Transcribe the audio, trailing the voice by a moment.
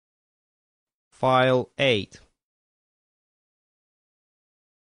File 8.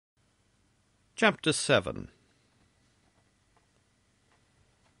 Chapter 7.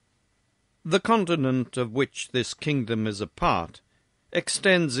 The continent of which this kingdom is a part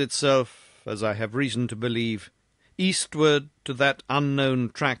extends itself, as I have reason to believe, eastward to that unknown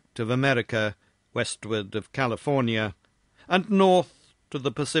tract of America, westward of California, and north to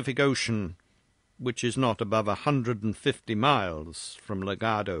the Pacific Ocean, which is not above 150 miles from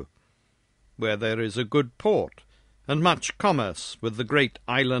Legado, where there is a good port, and much commerce with the great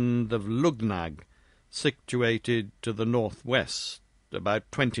island of Luggnagg, situated to the north-west, about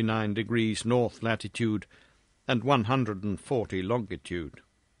 29 degrees north latitude, and 140 longitude.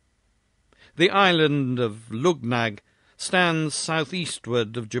 The island of Luggnagg stands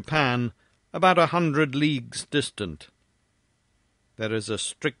southeastward of Japan, about 100 leagues distant. There is a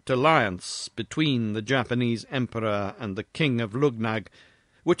strict alliance between the Japanese emperor and the king of Luggnagg,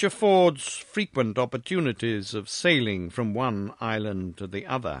 which affords frequent opportunities of sailing from one island to the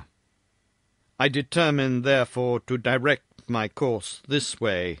other. I determined, therefore, to direct my course this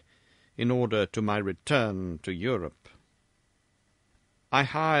way, in order to my return to Europe. I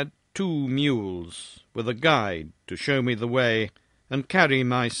hired 2 mules, with a guide to show me the way, and carry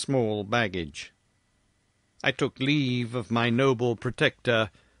my small baggage. I took leave of my noble protector,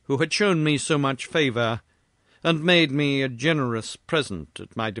 who had shown me so much favour, and made me a generous present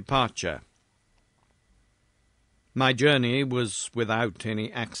at my departure. My journey was without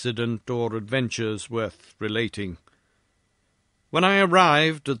any accident or adventures worth relating. When I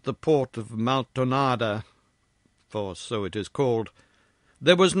arrived at the port of Maltonada, for so it is called,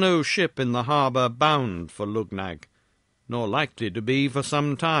 there was no ship in the harbour bound for Luggnagg, nor likely to be for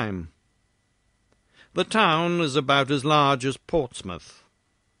some time. The town is about as large as Portsmouth.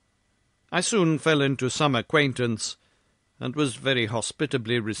 I soon fell into some acquaintance, and was very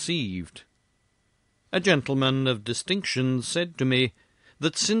hospitably received. A gentleman of distinction said to me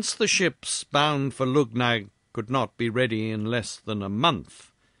that since the ships bound for Luggnagg could not be ready in less than a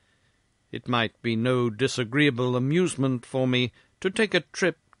month, it might be no disagreeable amusement for me to take a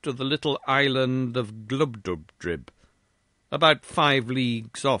trip to the little island of Glubbdubdrib, about 5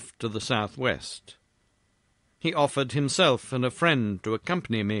 leagues off to the south-west. He offered himself and a friend to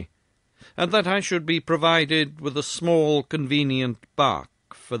accompany me, and that I should be provided with a small convenient bark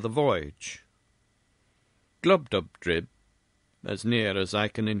for the voyage. Glubbdubdrib, as near as I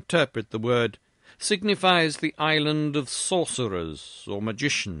can interpret the word, signifies the island of sorcerers or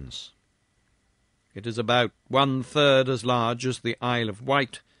magicians. It is about 1/3 as large as the Isle of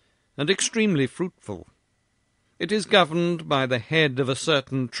Wight, and extremely fruitful. It is governed by the head of a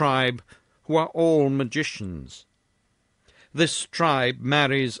certain tribe, who are all magicians. This tribe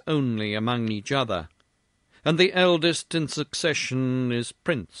marries only among each other, and the eldest in succession is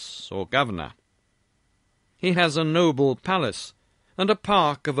prince or governor. He has a noble palace, and a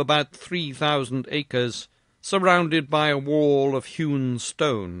park of about 3,000 acres, surrounded by a wall of hewn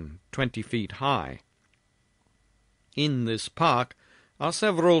stone 20 feet high. In this park are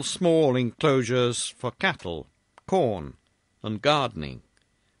several small enclosures for cattle, corn, and gardening.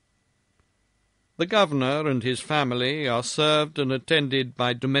 The governor and his family are served and attended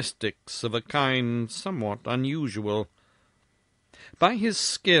by domestics of a kind somewhat unusual. By his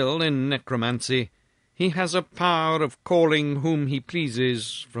skill in necromancy, he has a power of calling whom he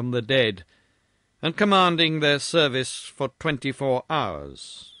pleases from the dead, and commanding their service for 24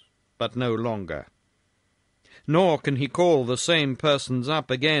 hours, but no longer. Nor can he call the same persons up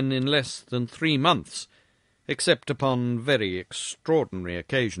again in less than 3 months, except upon very extraordinary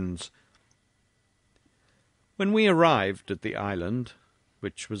occasions. When we arrived at the island,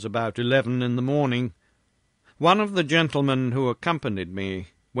 which was about 11 in the morning, one of the gentlemen who accompanied me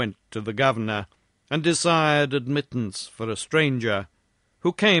went to the governor, and desired admittance for a stranger,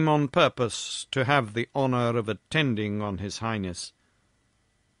 who came on purpose to have the honour of attending on his Highness.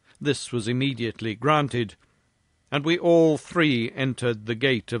 This was immediately granted, and we all 3 entered the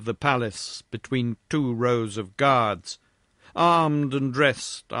gate of the palace between 2 rows of guards, armed and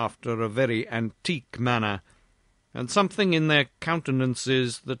dressed after a very antique manner, and something in their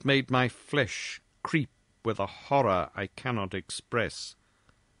countenances that made my flesh creep with a horror I cannot express.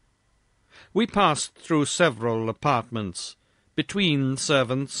 We passed through several apartments, between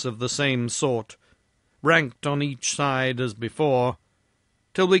servants of the same sort, ranked on each side as before,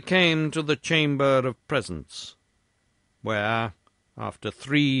 till we came to the chamber of presence, where, after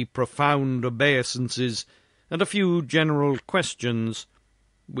 3 profound obeisances and a few general questions,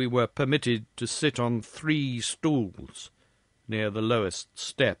 we were permitted to sit on 3 stools, near the lowest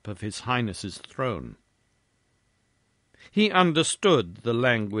step of his Highness's throne. He understood the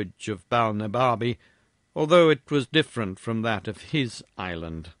language of Balnibarbi, although it was different from that of his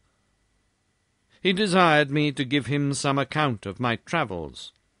island. He desired me to give him some account of my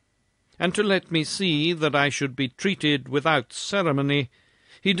travels, and to let me see that I should be treated without ceremony.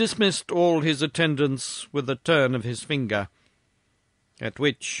 He dismissed all his attendants with a turn of his finger, at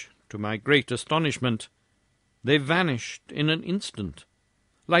which, to my great astonishment, they vanished in an instant,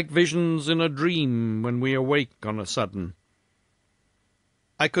 like visions in a dream when we awake on a sudden.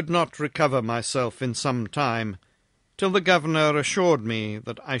 I could not recover myself in some time, till the governor assured me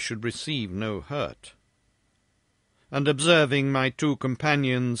that I should receive no hurt. And observing my two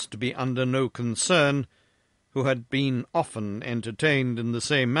companions to be under no concern, who had been often entertained in the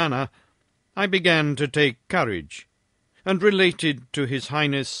same manner, I began to take courage, and related to his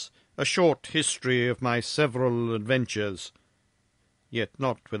Highness a short history of my several adventures, yet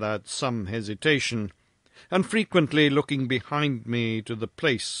not without some hesitation, and frequently looking behind me to the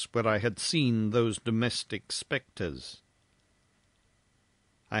place where I had seen those domestic spectres.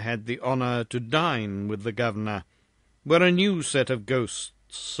 I had the honour to dine with the governor, where a new set of ghosts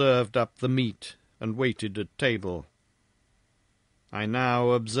served up the meat and waited at table. I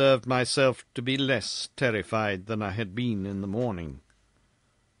now observed myself to be less terrified than I had been in the morning.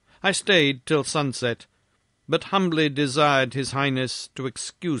 I stayed till sunset, but humbly desired his Highness to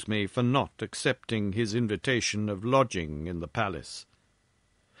excuse me for not accepting his invitation of lodging in the palace.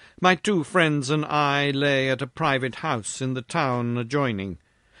 My two friends and I lay at a private house in the town adjoining,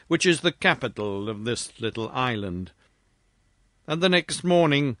 which is the capital of this little island, and the next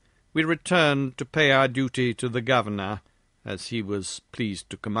morning we returned to pay our duty to the governor, as he was pleased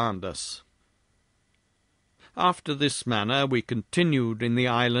to command us. After this manner we continued in the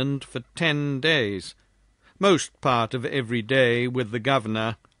island for 10 days, most part of every day with the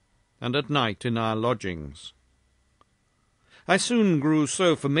governor, and at night in our lodgings. I soon grew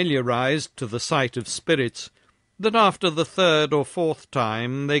so familiarized to the sight of spirits that after the 3rd or 4th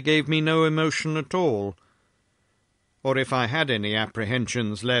time they gave me no emotion at all, or if I had any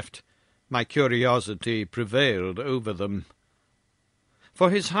apprehensions left, my curiosity prevailed over them. For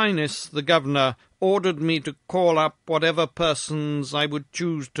his Highness the governor ordered me to call up whatever persons I would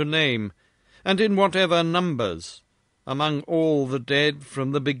choose to name, and in whatever numbers, among all the dead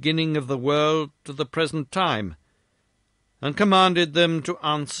from the beginning of the world to the present time, and commanded them to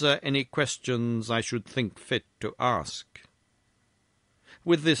answer any questions I should think fit to ask,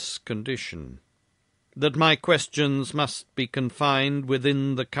 with this condition, that my questions must be confined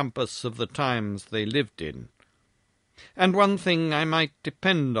within the compass of the times they lived in, and one thing I might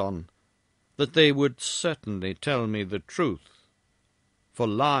depend on, that they would certainly tell me the truth, for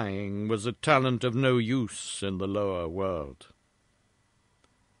lying was a talent of no use in the lower world.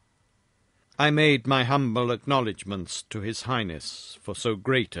 I made my humble acknowledgments to his Highness for so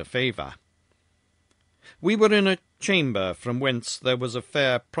great a favour. We were in a chamber from whence there was a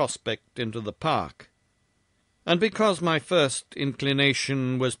fair prospect into the park, and because my first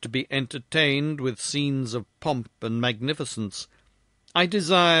inclination was to be entertained with scenes of pomp and magnificence, I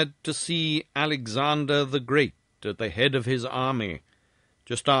desired to see Alexander the Great at the head of his army,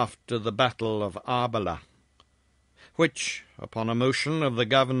 just after the battle of Arbela, which, upon a motion of the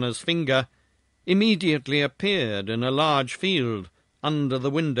governor's finger, immediately appeared in a large field under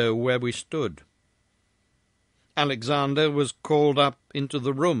the window where we stood. Alexander was called up into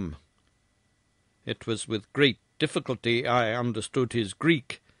the room. It was with great difficulty I understood his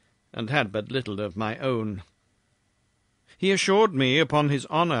Greek, and had but little of my own. He assured me upon his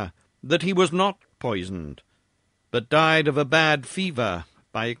honour that he was not poisoned, but died of a bad fever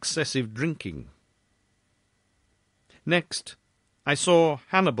by excessive drinking. Next, I saw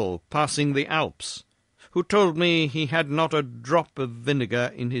Hannibal passing the Alps, who told me he had not a drop of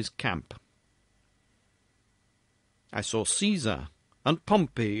vinegar in his camp. I saw Caesar and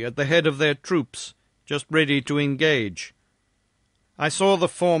Pompey at the head of their troops, just ready to engage. I saw the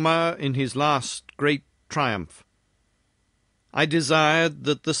former in his last great triumph. I desired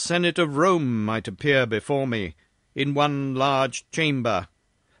that the Senate of Rome might appear before me in one large chamber,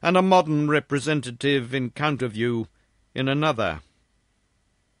 and a modern representative in counter-view in another.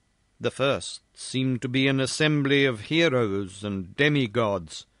 The first seemed to be an assembly of heroes and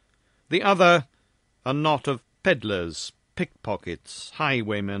demigods, the other a knot of pedlars, pickpockets,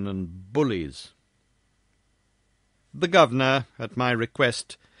 highwaymen, and bullies. The governor, at my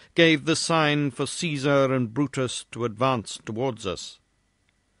request, gave the sign for Caesar and Brutus to advance towards us.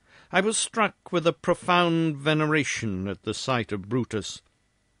 I was struck with a profound veneration at the sight of Brutus,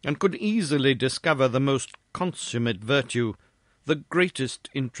 and could easily discover the most consummate virtue, the greatest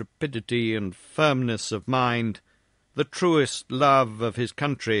intrepidity and firmness of mind, the truest love of his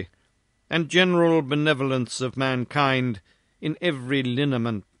country, and general benevolence of mankind in every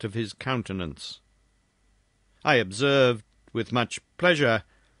lineament of his countenance. I observed, with much pleasure,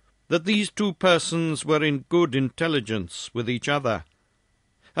 that these two persons were in good intelligence with each other,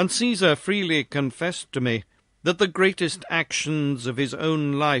 and Caesar freely confessed to me that the greatest actions of his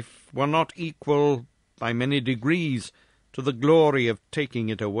own life were not equal, by many degrees, to the glory of taking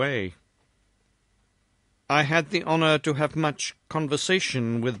it away. I had the honour to have much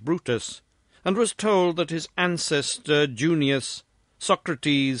conversation with Brutus, and was told that his ancestor Junius,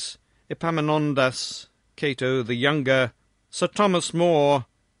 Socrates, Epaminondas, Cato the Younger, Sir Thomas More,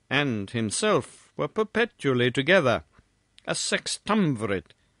 and himself were perpetually together, a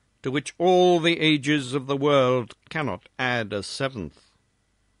sextumvirate, to which all the ages of the world cannot add a seventh.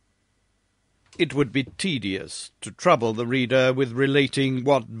 It would be tedious to trouble the reader with relating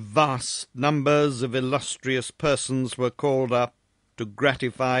what vast numbers of illustrious persons were called up to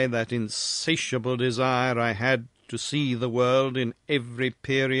gratify that insatiable desire I had to see the world in every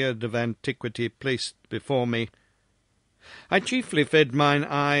period of antiquity placed before me. I chiefly fed mine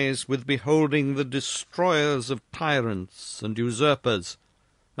eyes with beholding the destroyers of tyrants and usurpers,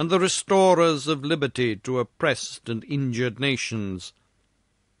 and the restorers of liberty to oppressed and injured nations.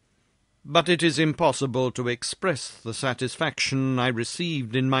 But it is impossible to express the satisfaction I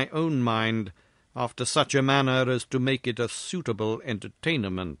received in my own mind after such a manner as to make it a suitable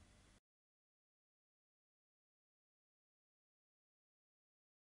entertainment